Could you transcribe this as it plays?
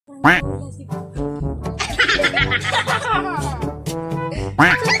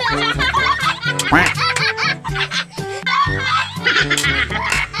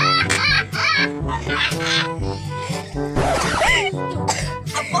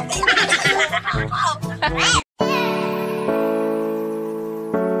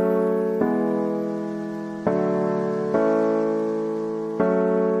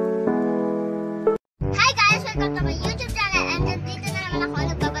Welcome to my YouTube channel, and dito na naman ako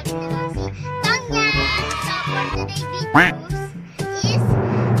nagbabalik na si Tonyang. So for today's videos is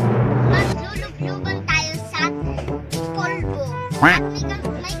maglulubluban tayo sa polvo. At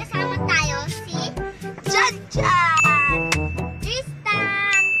may kasama tayo si Jan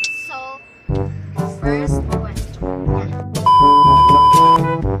Tristan. So first question.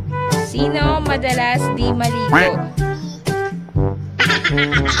 Sino madalas di maligo?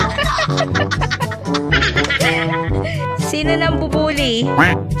 Sino nang bubuli?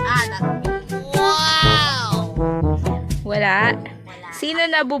 Wow! Wala. Sino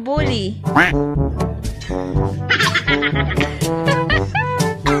na bubuli? Meron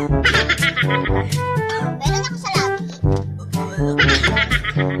ako sa labi.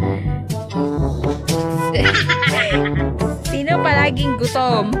 Sino palaging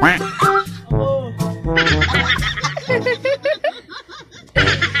gutom?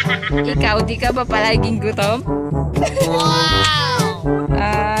 Ikaw, di ka ba palaging gutom? Wow!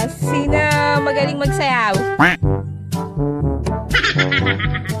 Sino magaling magsayaw?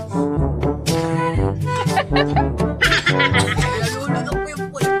 Nalulunok ko yung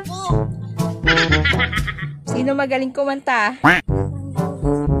pulpo. Sino magaling kumanta?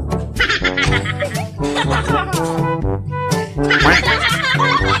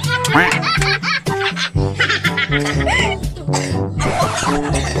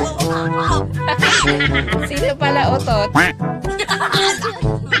 Sino pala utot?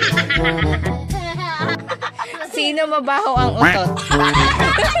 Sino mabaho ang utot?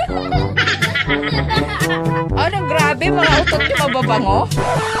 Ano, grabe, mga utot yung mababango?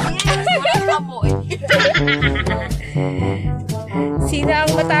 Sino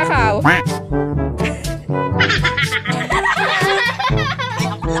ang matakaw?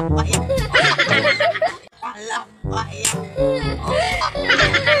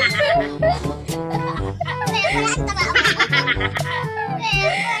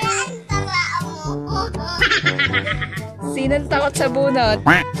 Sinong takot sa bunot?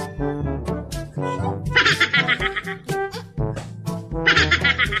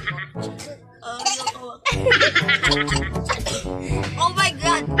 Oh my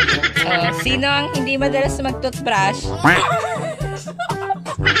God! Sino ang hindi madalas mag-toothbrush?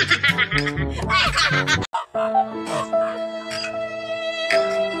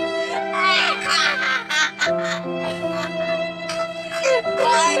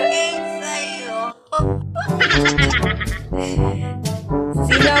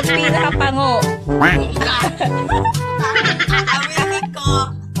 Sino ang pinakapango?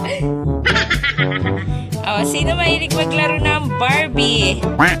 Sino mahilig maglaro ng Barbie?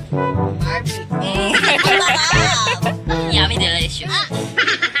 Barbie? Yummy, delicious.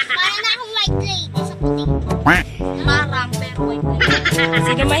 Parang na akong white lady sa puting. Marang pero white lady.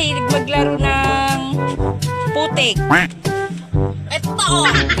 Sino mahilig maglaro ng putik? Ito!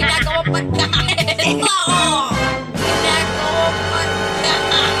 Ginagawang pagkain! Ito! Ginagawang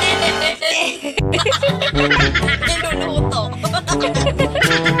pagkain! Niluluto!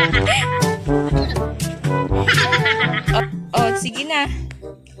 Sige na.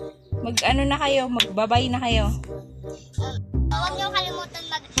 Mag-ano na kayo, magbabay na kayo. Huwag niyo kalimutan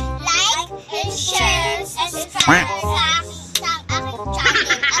mag-like and share and subscribe sa aking channel.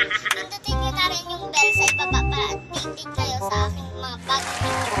 At pindutin niyo na rin yung bell sa ibaba para updated kayo sa aking mga bagong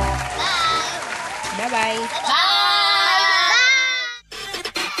video. Bye! Bye-bye! Bye!